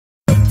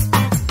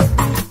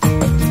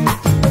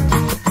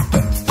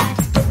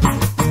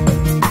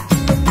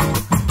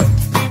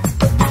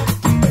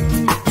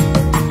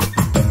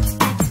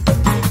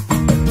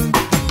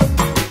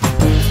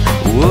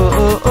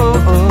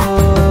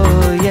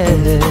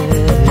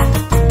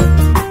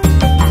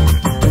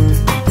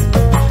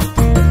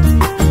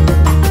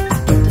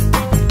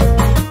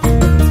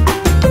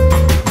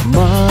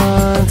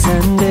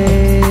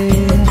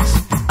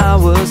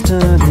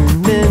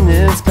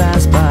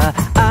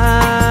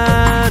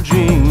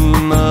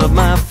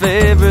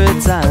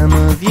favorite time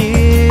of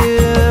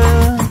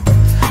year.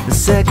 The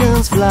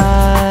seconds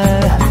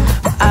fly,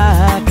 but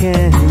I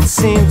can't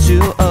seem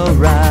to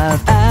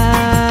arrive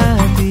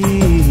at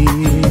the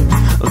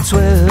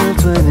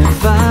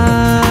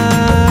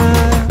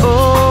 12:25.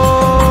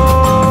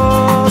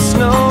 Oh,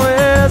 snow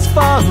is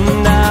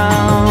falling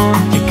down.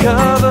 It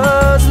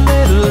covers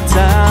little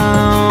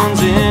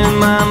towns in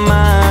my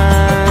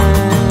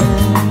mind.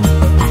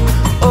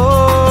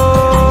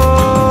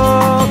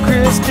 Oh,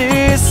 Christy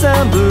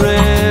December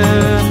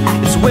air,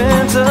 it's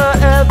winter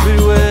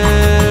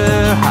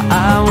everywhere.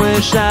 I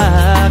wish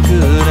I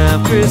could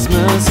have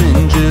Christmas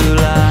in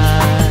July.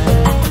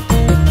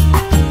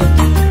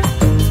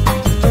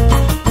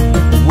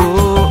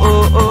 Whoa,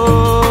 oh,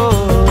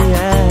 oh,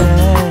 yeah.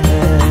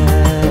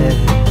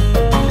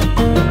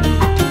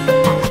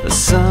 The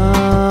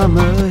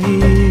summer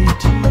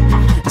heat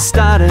is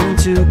starting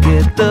to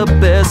get the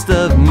best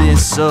of me,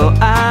 so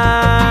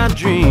I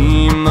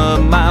dream of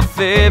my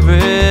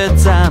favorite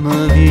time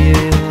of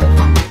year.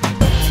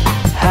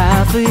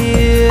 Half a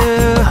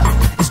year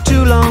is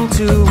too long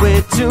to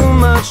wait, too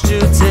much to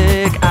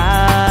take.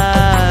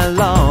 I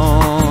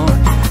long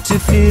to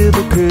feel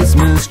the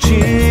Christmas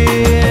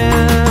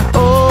cheer.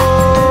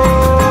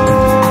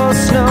 Oh,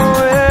 snow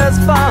is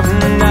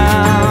falling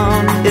down.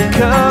 It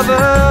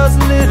covers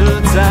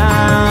little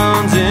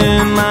towns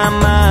in my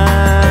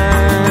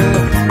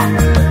mind.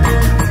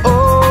 Oh,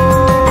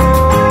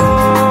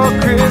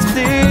 crisp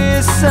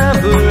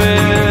December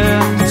air,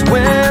 it's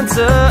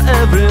winter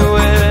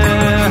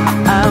everywhere.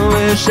 I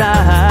wish I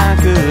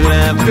could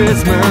have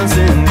Christmas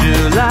in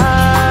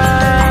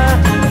July.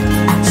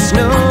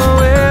 Snow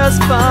is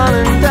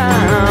falling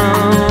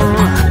down.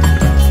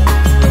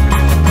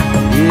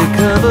 It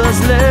covers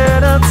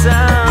little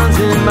towns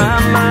in my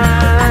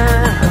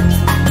mind.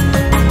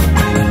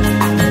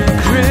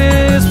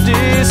 Crisp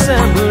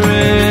December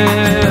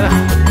air,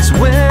 it's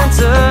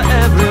winter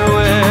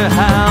everywhere.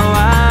 How I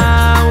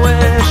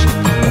wish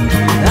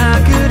I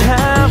could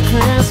have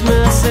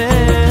Christmas in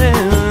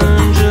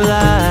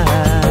July.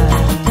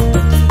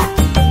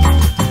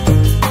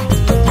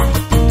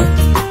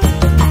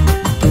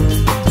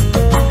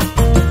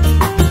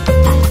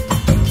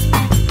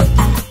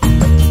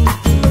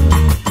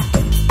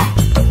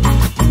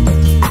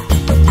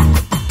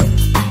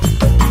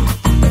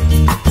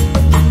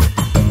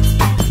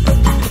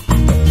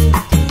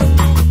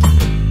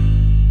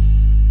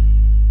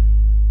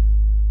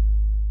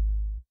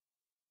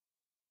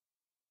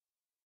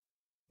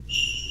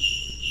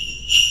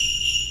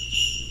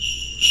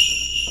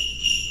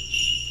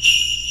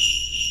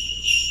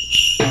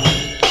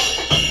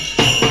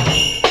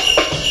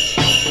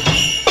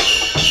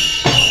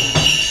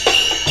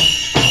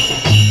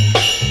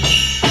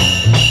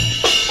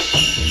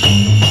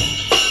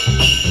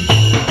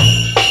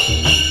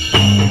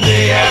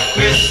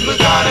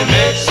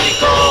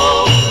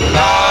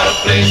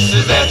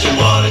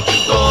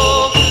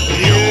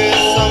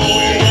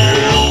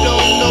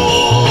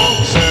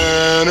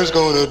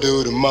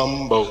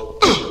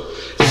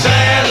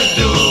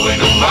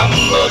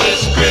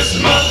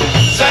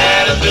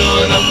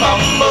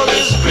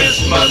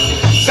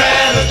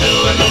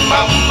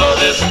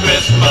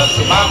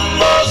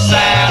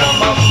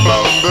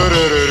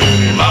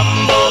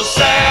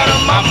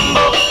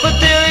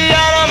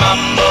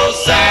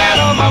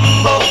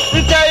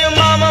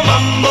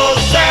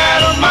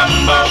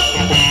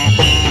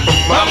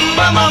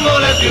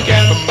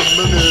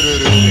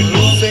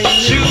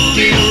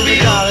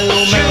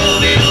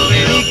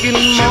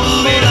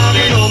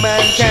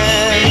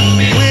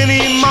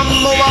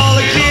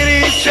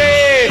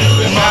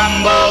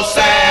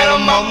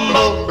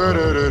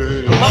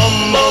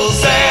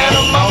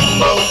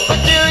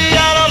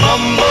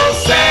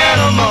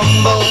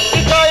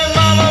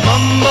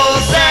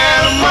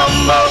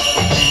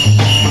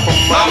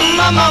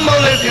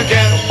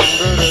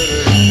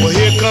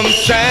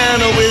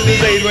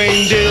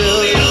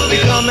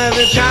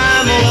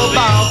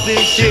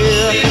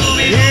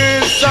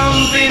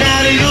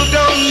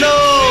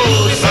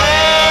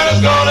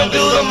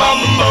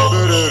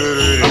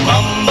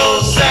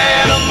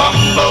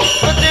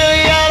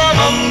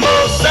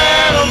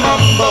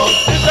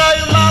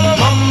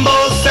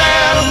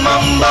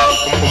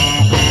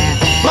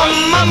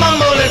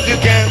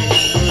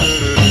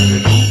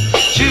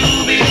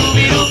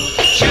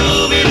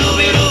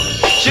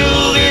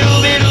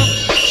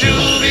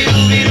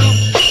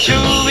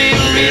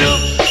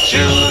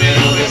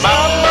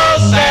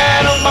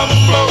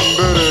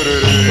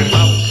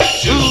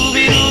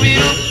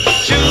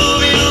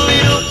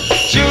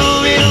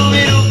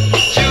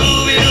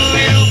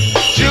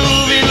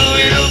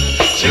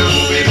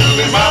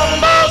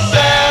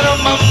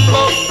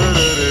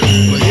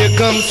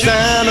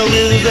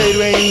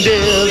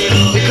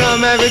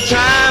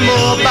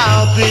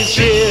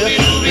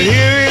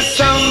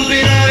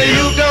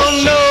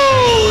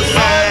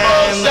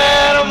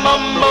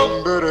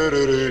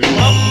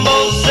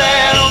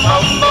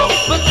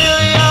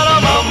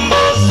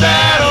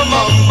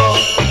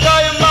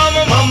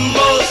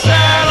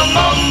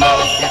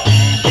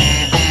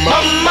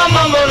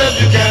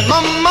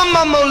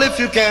 if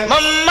you can.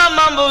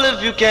 Mambo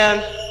if you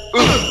can.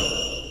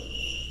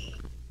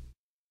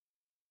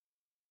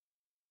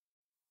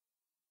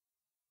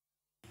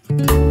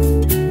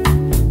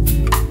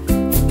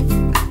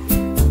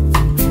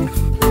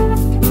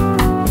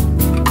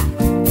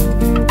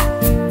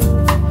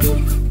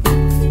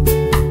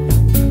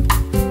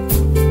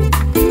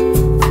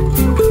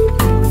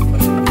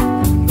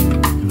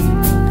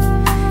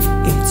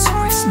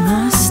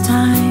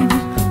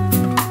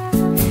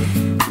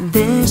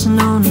 There's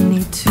no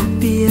need to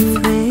be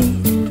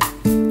afraid.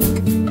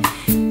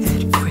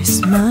 At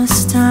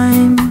Christmas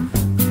time,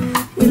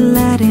 we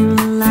let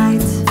in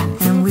light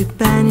and we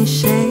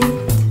banish shade.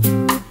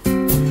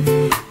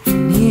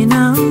 And in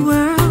a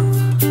world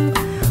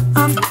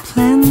of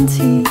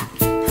plenty,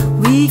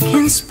 we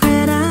can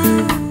spread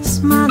a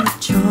smile of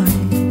joy.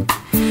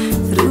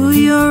 Through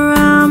your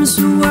arms,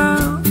 the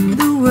world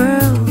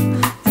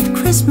at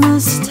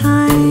Christmas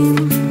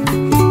time.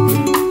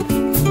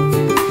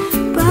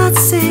 But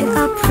say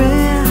a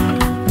prayer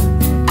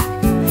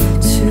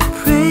to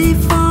pray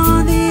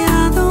for the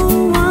other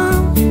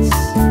ones.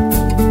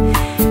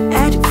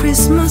 At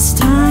Christmas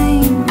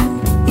time,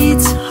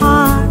 it's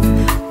hard,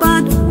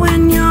 but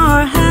when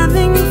you're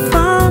having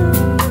fun,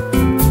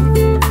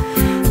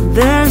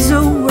 there's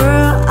a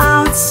world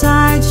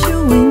outside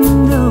your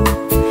window,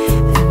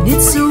 and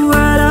it's a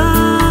world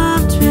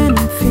of dread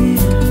and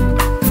fear,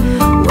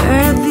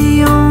 where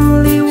the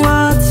only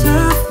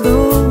water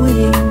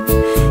flowing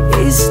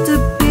is the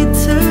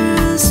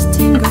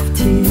sting of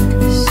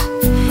tears,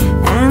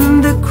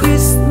 and the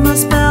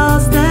Christmas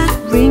bells that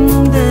ring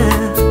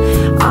there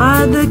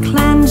are the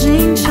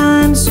cleansing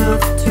chimes of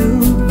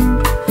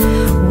doom.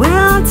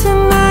 Well,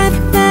 tonight,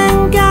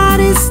 thank God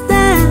it's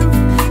them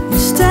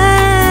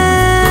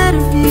instead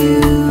of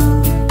you,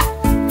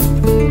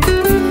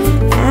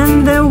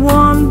 and there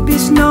won't be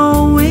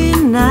snow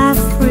in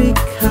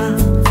Africa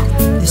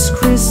this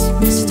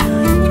Christmas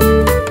time.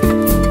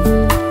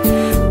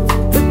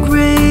 The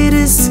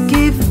greatest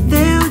gift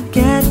they'll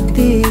get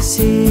this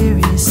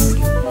serious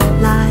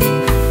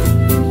life,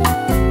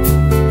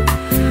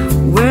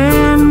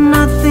 where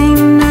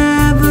nothing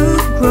ever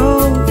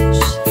grows,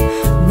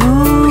 no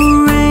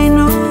rain,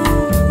 no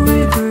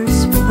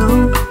rivers flow.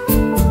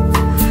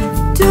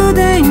 Do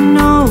they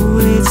know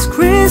it's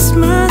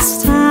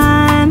Christmas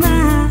time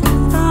at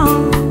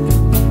all?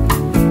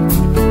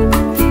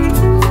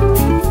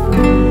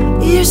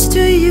 Here's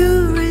to you,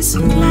 raise a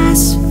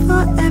glass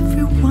for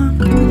everyone.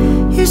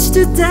 Here's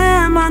to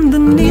them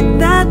underneath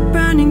that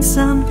burning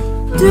sun.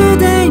 Do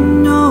they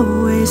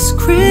know it's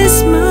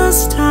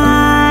Christmas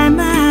time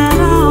at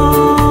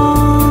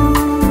all?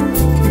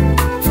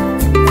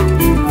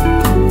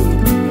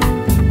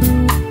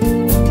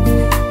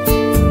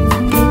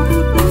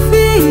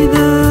 Feed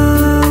the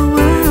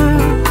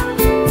world.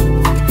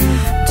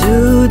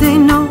 Do they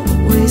know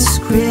it's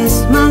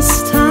Christmas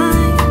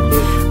time?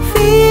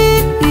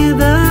 Feed the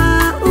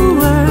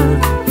world.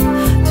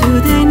 Do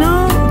they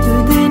know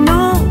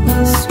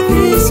it's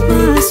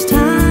Christmas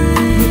time?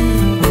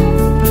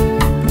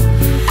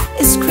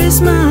 It's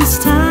Christmas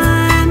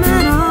time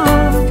at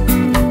all.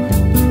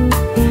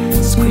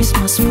 It's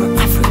Christmas for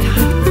Africa.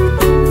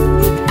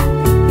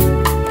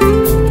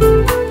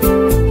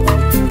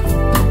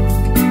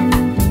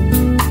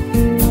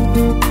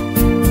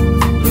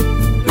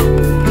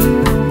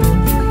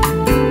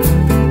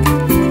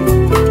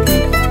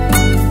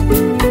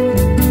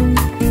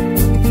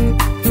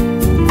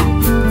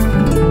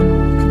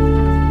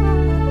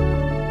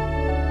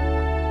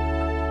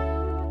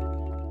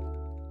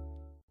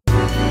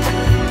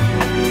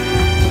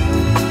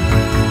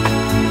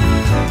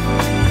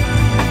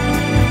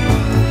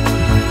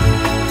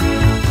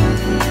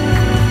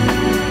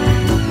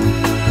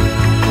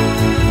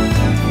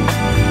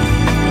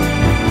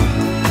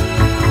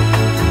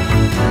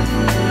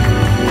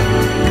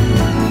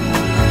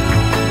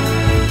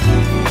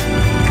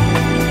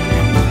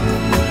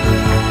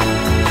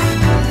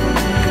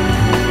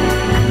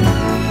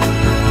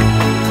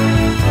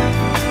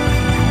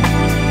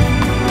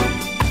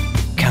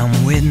 Come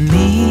with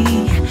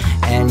me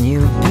and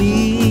you'll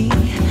be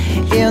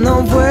in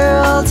a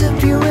world of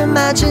pure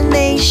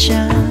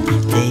imagination.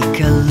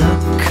 Take a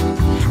look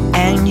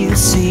and you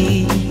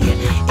see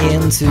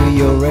into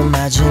your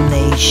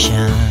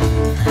imagination.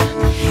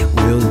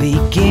 We'll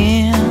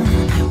begin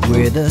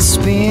with a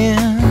spin,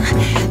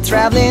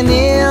 traveling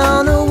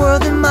in a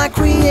world of my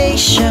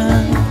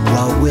creation.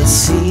 What we'll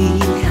see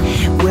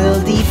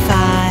will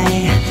defy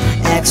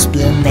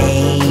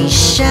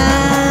explanation.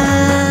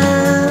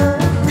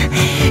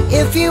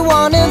 If you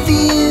wanna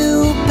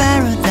view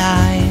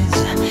paradise,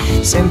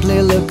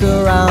 simply look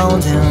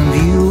around and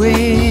view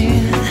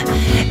it.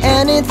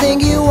 Anything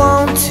you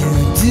want to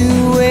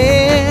do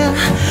it.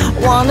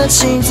 Wanna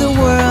change the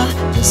world,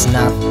 there's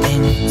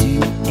nothing to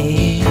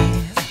it.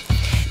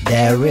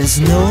 There is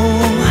no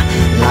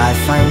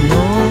life I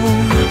know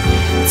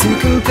to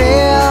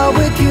compare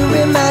with your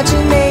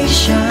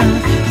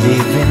imagination.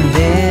 Living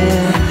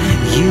there,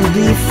 you'll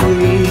be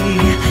free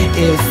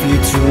if you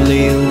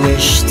truly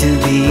wish to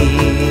be.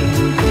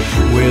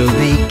 We'll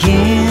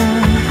begin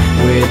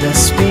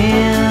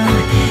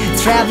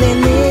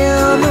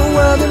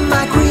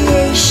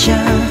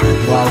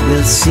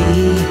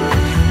see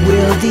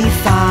will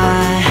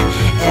defy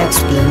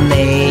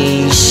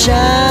explanation.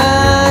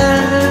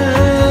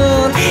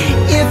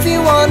 If you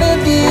wanna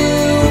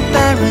view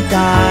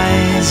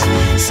paradise,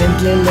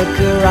 simply look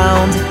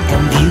around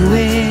and view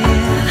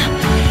it.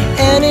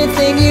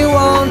 Anything you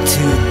want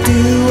to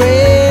do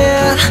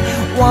it.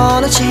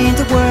 Wanna change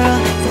the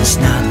world, there's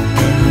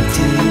nothing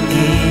to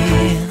it.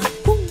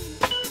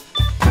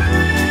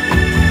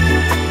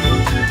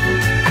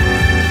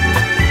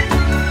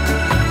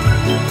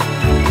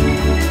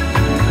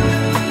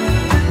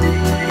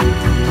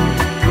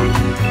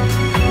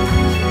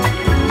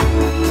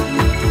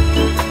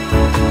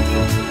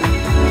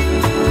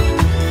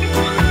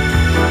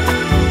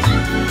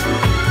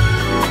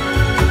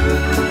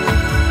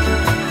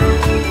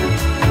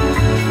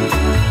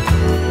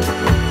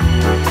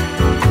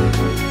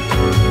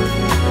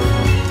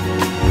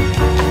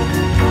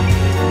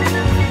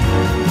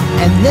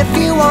 And if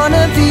you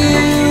wanna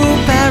view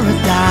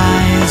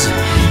paradise,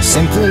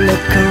 simply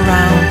look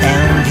around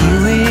and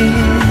view it.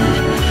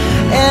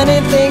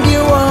 Anything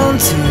you want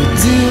to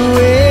do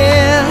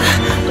it.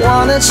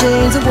 Wanna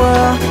change the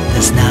world,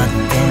 there's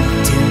nothing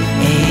to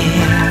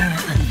it.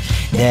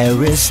 There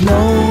is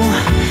no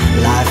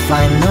life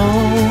I know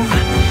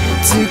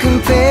to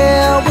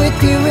compare with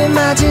your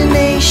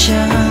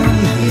imagination.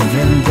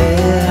 Even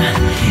there,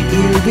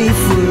 you'll be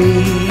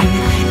free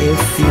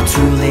if you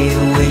truly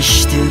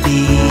wish to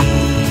be.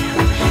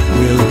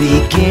 We'll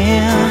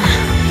begin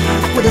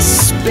with a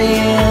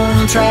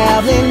spin,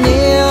 traveling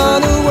near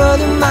the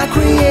world of my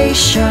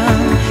creation.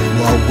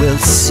 What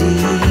we'll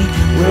see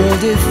will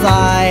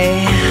defy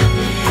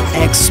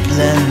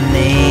explanation.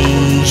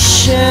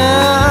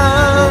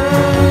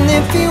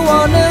 If you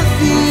wanna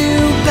view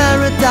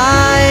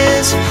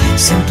paradise,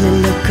 simply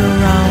look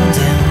around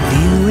and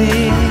view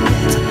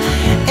it.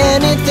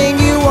 Anything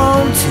you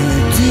want to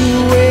do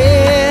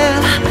it.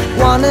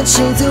 Wanna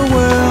change the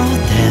world,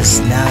 there's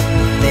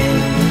nothing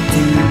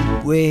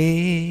to it.